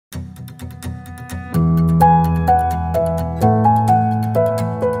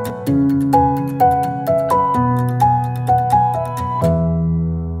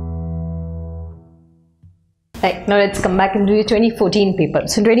let's come back into your 2014 paper.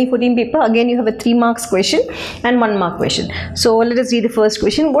 So 2014 paper, again you have a 3 marks question and 1 mark question. So let us read the first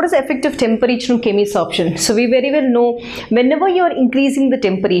question. What is the effect of temperature on chemisorption? So we very well know whenever you are increasing the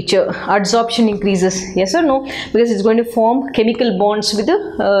temperature, adsorption increases, yes or no? Because it's going to form chemical bonds with the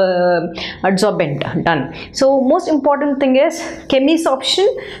adsorbent. Done. So most important thing is chemisorption,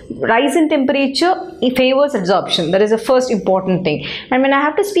 rise in temperature, it favors adsorption. That is the first important thing. And when I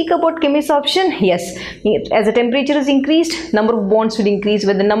have to speak about chemisorption, yes, as the temperature is increased, number of bonds will increase.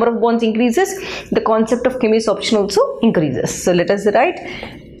 When the number of bonds increases, the concept of chemisorption also increases. So let us write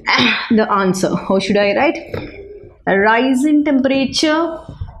the answer. How should I write? A rise in temperature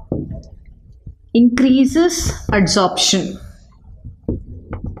increases adsorption.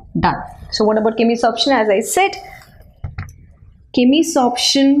 Done. So what about chemisorption? As I said,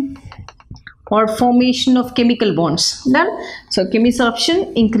 chemisorption or formation of chemical bonds. Done. So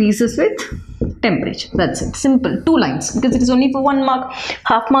chemisorption increases with temperature. That's it. Simple. 2 lines, because it is only for 1 mark.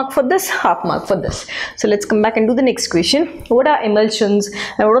 Half mark for this, half mark for this. So let's come back and do the next question. What are emulsions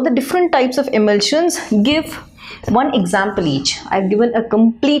and what are the different types of emulsions? Give one example each. I've given a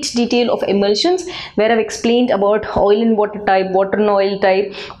complete detail of emulsions where I've explained about oil and water type, water and oil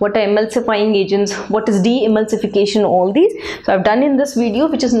type, what are emulsifying agents, what is de-emulsification, all these. So I've done in this video,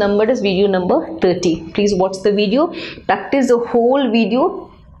 which is numbered as video number 30. Please watch the video, practice the whole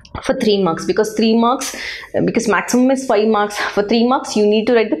video for 3 marks, because 3 marks, because maximum is 5 marks. For 3 marks you need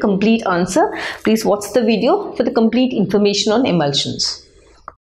to write the complete answer. Please watch the video for the complete information on emulsions.